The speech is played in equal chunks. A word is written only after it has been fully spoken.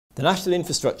The National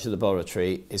Infrastructure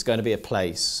Laboratory is going to be a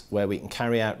place where we can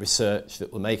carry out research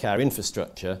that will make our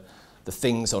infrastructure, the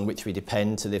things on which we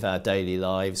depend to live our daily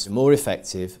lives, more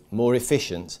effective, more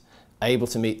efficient, able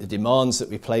to meet the demands that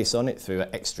we place on it through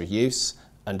extra use,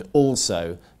 and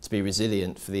also to be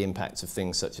resilient for the impact of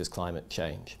things such as climate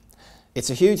change. It's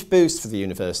a huge boost for the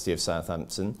University of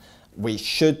Southampton. We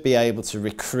should be able to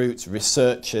recruit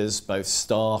researchers, both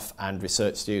staff and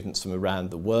research students from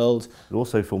around the world. It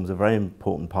also forms a very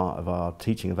important part of our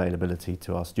teaching availability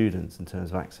to our students in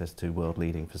terms of access to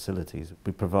world-leading facilities.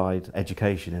 We provide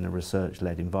education in a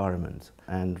research-led environment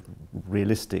and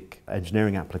realistic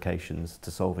engineering applications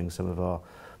to solving some of our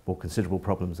more considerable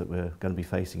problems that we're going to be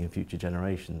facing in future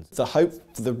generations. The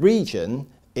hope for the region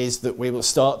is that we will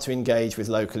start to engage with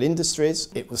local industries,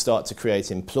 it will start to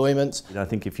create employment. I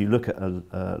think if you look at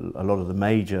a lot of the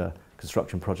major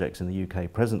construction projects in the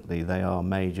UK presently, they are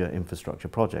major infrastructure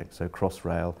projects, so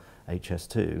Crossrail,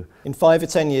 HS2. In 5 or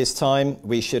 10 years' time,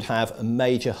 we should have a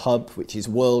major hub which is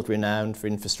world-renowned for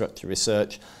infrastructure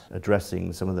research.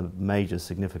 Addressing some of the major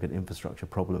significant infrastructure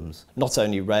problems. Not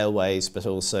only railways, but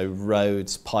also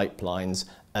roads, pipelines,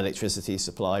 electricity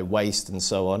supply, waste and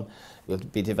so on. We'll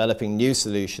be developing new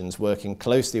solutions, working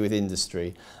closely with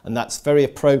industry, and that's very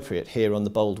appropriate here on the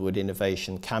Boldwood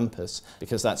Innovation Campus,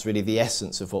 because that's really the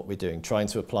essence of what we're doing, trying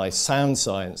to apply sound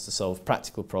science to solve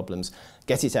practical problems,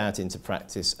 get it out into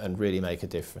practice and really make a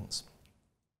difference.